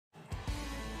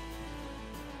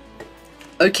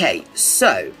Okay,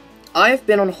 so I've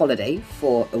been on holiday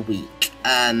for a week.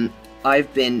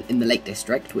 I've been in the Lake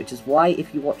District, which is why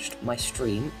if you watched my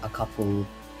stream about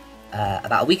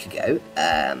a week ago,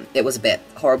 it was a bit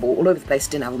horrible, all over the place,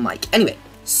 didn't have a mic. Anyway,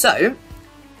 so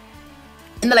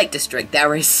in the Lake District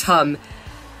there is some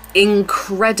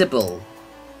incredible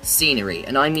scenery,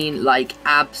 and I mean like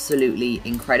absolutely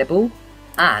incredible.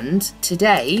 And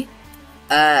today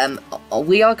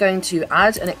we are going to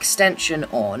add an extension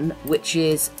on which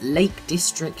is Lake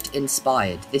District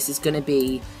inspired. This is going to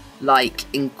be like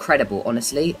incredible,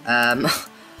 honestly.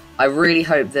 I really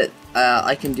hope that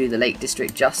I can do the Lake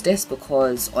District justice,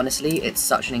 because honestly it's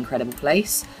such an incredible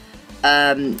place.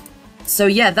 So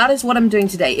yeah, that is what I'm doing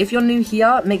today. If you're new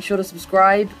here, make sure to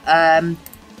subscribe.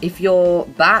 If you're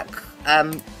back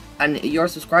and you're a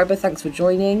subscriber, thanks for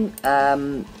joining. I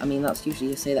mean, that's usually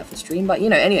you say that for stream, but you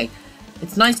know, anyway,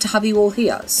 it's nice to have you all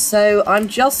here. So I'm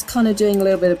just kind of doing a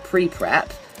little bit of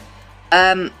pre-prep.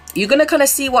 You're going to kind of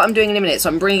see what I'm doing in a minute. So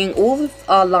I'm bringing all of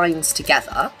our lines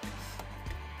together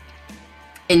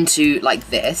into like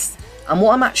this. And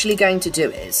what I'm actually going to do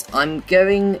is I'm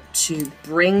going to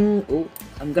bring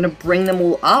them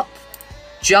all up,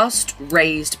 just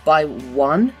raised by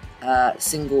one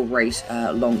single race,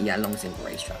 long single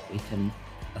racetrack. We can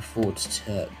afford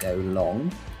to go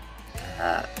long.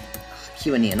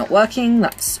 Q&E are not working.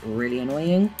 That's really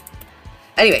annoying.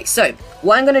 Anyway, so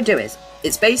what I'm going to do is,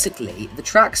 it's basically, the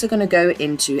tracks are going to go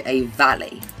into a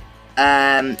valley,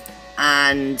 and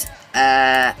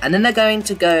then they're going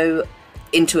to go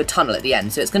into a tunnel at the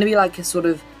end. So it's going to be like a sort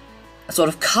of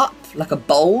cup, like a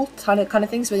bowl kind of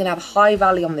thing. So we're going to have a high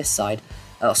valley on this side.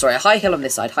 Oh, sorry, a high hill on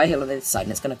this side, high hill on this side,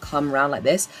 and it's going to come around like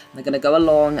this. And they're going to go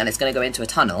along, and it's going to go into a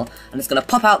tunnel, and it's going to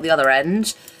pop out the other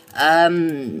end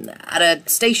at a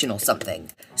station or something.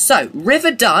 So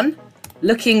river done,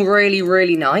 looking really,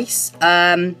 really nice.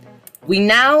 We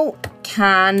now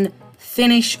can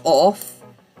finish off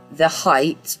the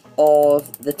height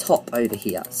of the top over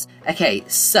here. Okay,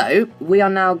 so we are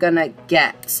now gonna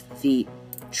get the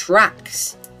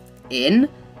tracks in,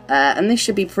 and this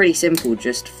should be pretty simple,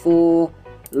 just 4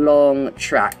 long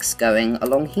tracks going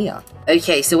along here.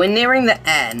 Okay, so we're nearing the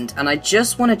end, and I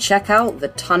just want to check out the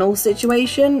tunnel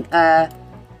situation,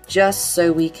 just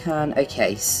so we can...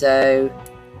 Okay, so...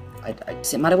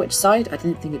 does it matter which side? I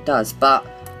didn't think it does, but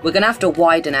we're going to have to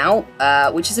widen out,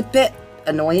 which is a bit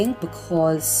annoying,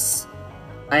 because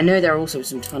I know there are also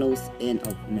some tunnels in...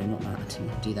 Oh, no, not that. I didn't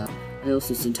want to do that. There are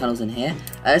also some tunnels in here.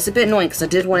 It's a bit annoying, because I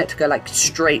did want it to go, like,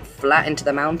 straight flat into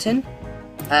the mountain.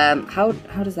 How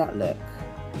does that look?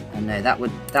 No,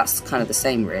 that's kind of the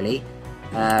same, really.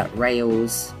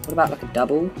 Rails. What about, like, a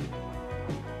double?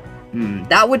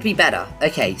 That would be better.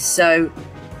 Okay, so...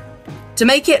 to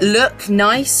make it look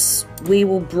nice, we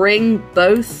will bring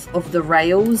both of the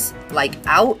rails, like,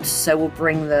 out. So we'll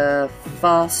bring the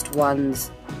fast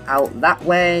ones out that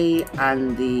way,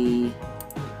 and the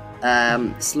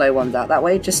slow ones out that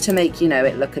way, just to make, you know,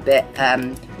 it look a bit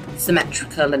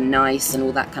symmetrical and nice and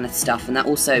all that kind of stuff. And that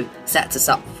also sets us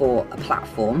up for a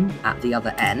platform at the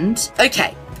other end.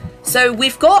 Okay, so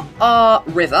we've got our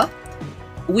river.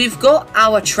 We've got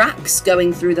our tracks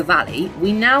going through the valley.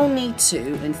 We now need to,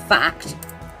 in fact,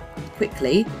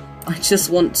 quickly, I just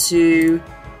want to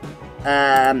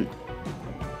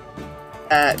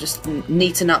just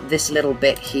neaten up this little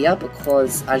bit here,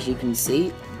 because as you can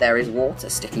see, there is water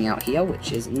sticking out here,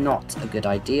 which is not a good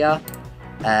idea.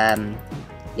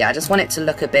 Yeah, I just want it to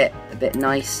look a bit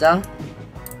nicer.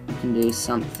 You can do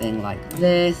something like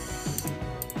this.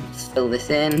 Just fill this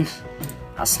in.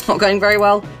 That's not going very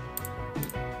well.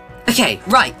 Okay,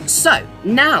 right, so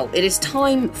now it is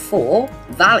time for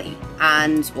valley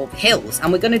or hills,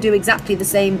 and we're going to do exactly the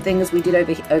same thing as we did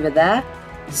over there.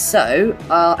 So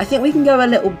I think we can go a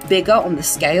little bigger on the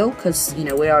scale, because, you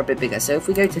know, we are a bit bigger. So if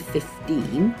we go to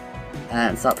 15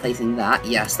 and start placing that,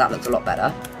 yes, that looks a lot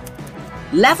better.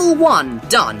 Level 1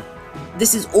 done.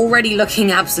 This is already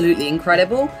looking absolutely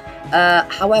incredible.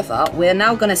 However, we're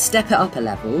now going to step it up a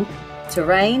level.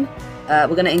 Terrain, we're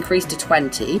going to increase to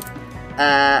 20.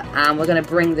 And we're going to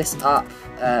bring this up,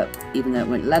 even though it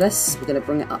won't let us, we're going to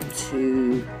bring it up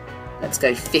to, let's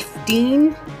go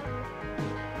 15.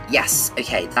 Yes,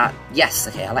 okay,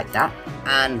 okay, I like that.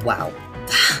 And wow,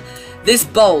 this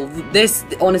bowl,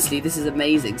 honestly, this is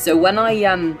amazing. So when I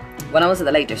was at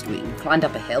the Lake District, we climbed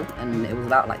up a hill, and it was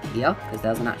about like here, because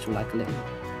there was an actual like a little,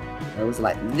 there was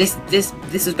like, this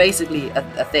was basically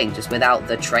a thing, just without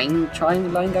the train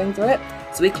line going through it.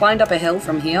 So we climbed up a hill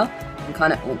from here, and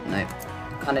kind of, oh no,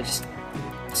 kind of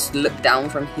just look down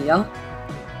from here.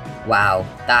 Wow,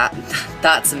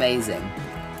 that's amazing.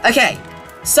 Okay,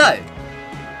 so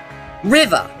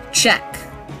river, check.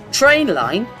 train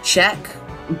line, check.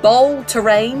 Bowl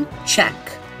terrain, check.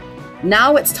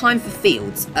 Now it's time for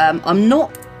fields. I'm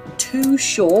not too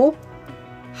sure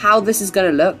how this is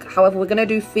going to look. However, we're going to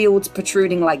do fields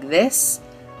protruding like this.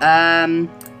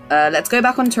 Let's go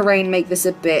back on terrain, make this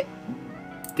a bit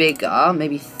bigger,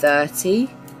 maybe 30.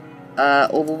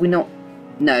 Or will we not?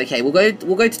 No, okay, we'll go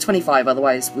to 25.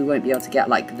 Otherwise, we won't be able to get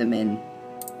like them in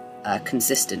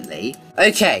consistently.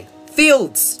 Okay,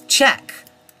 fields, check.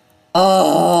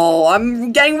 Oh,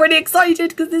 I'm getting really excited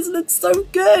because this looks so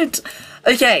good.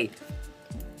 Okay.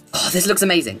 Oh, this looks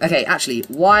amazing. Okay, actually,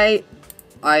 why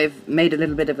I've made a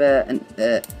little bit of a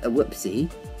whoopsie,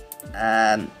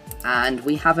 and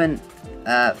we haven't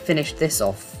finished this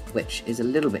off, which is a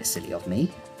little bit silly of me.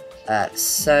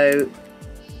 So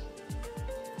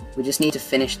we just need to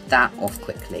finish that off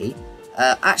quickly.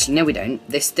 Actually, no, we don't.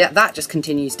 That just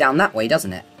continues down that way,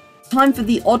 doesn't it? Time for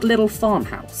the odd little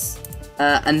farmhouse.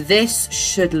 And this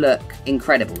should look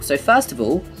incredible. So first of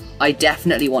all, I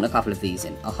definitely want a couple of these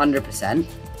in, 100%.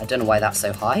 I don't know why that's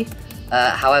so high.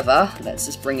 However, let's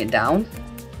just bring it down.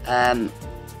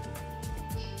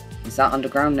 Is that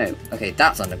underground? No. Okay,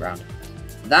 that's underground.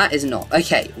 That is not.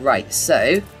 Okay, right.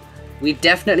 So we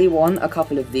definitely want a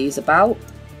couple of these about.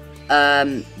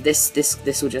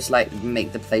 This will just like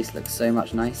make the place look so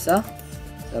much nicer.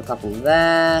 So a couple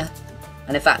there.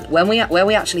 And in fact, where we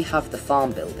actually have the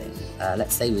farm building,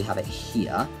 let's say we have it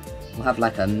here, we'll have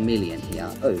like 1 million here.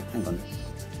 Oh, hang on.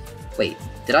 Wait,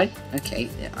 did I? Okay,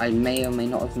 I may or may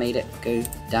not have made it go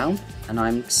down, and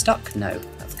I'm stuck. No,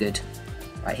 that's good.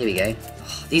 Right, here we go.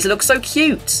 Oh, these look so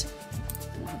cute.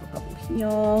 We'll have a couple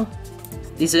here.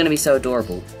 These are going to be so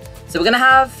adorable. So we're going to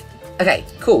have... Okay,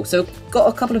 cool. So we've got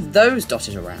a couple of those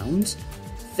dotted around.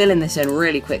 Filling this in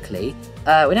really quickly. We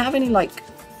don't have any, like...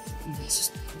 It's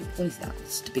just... What is that?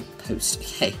 It's just a big post.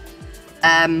 Okay.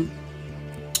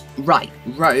 Right.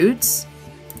 Roads.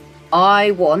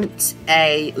 I want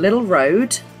a little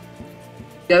road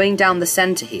going down the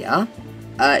centre here.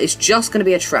 It's just going to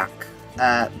be a track.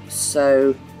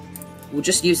 So we'll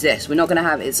just use this. We're not going to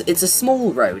have... It's a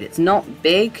small road. It's not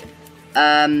big.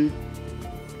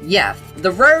 Yeah.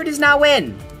 The road is now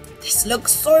in. This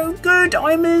looks so good.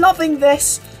 I'm loving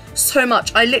this so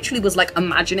much. I literally was like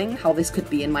imagining how this could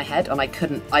be in my head, and I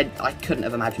couldn't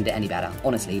have imagined it any better.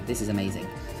 Honestly, this is amazing.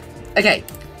 Okay,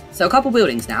 so a couple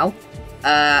buildings now.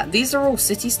 These are all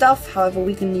city stuff, however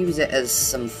we can use it as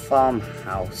some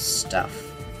farmhouse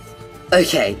stuff.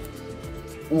 Okay.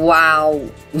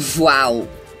 Wow. Wow.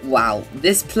 Wow.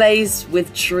 This place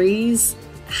with trees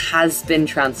has been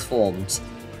transformed.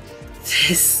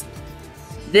 This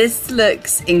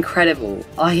looks incredible.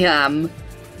 I am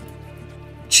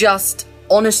just,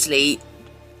 honestly,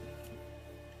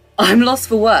 I'm lost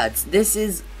for words. This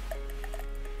is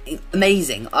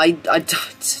amazing. I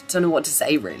don't know what to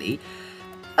say, really.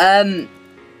 I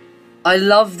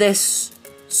love this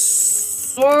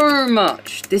so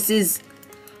much. This is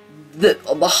the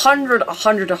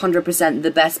 100%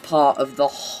 the best part of the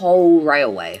whole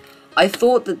railway. I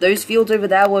thought that those fields over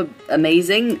there were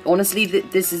amazing. Honestly,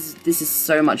 this is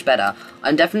so much better.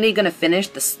 I'm definitely going to finish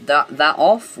that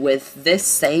off with this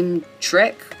same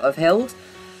trick of hills.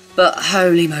 But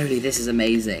holy moly, this is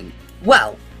amazing.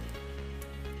 Well,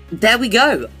 there we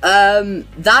go.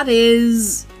 That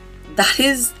is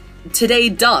today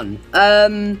done.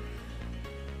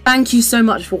 Thank you so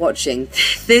much for watching.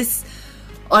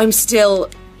 I'm still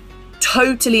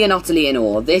totally and utterly in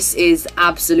awe. This is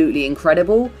absolutely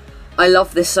incredible. I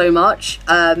love this so much.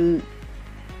 Yeah,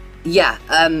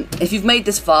 if you've made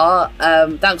this far,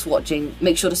 thanks for watching.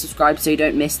 Make sure to subscribe so you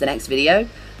don't miss the next video.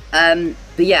 But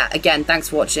yeah, again, thanks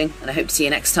for watching, and I hope to see you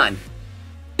next time.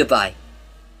 Goodbye.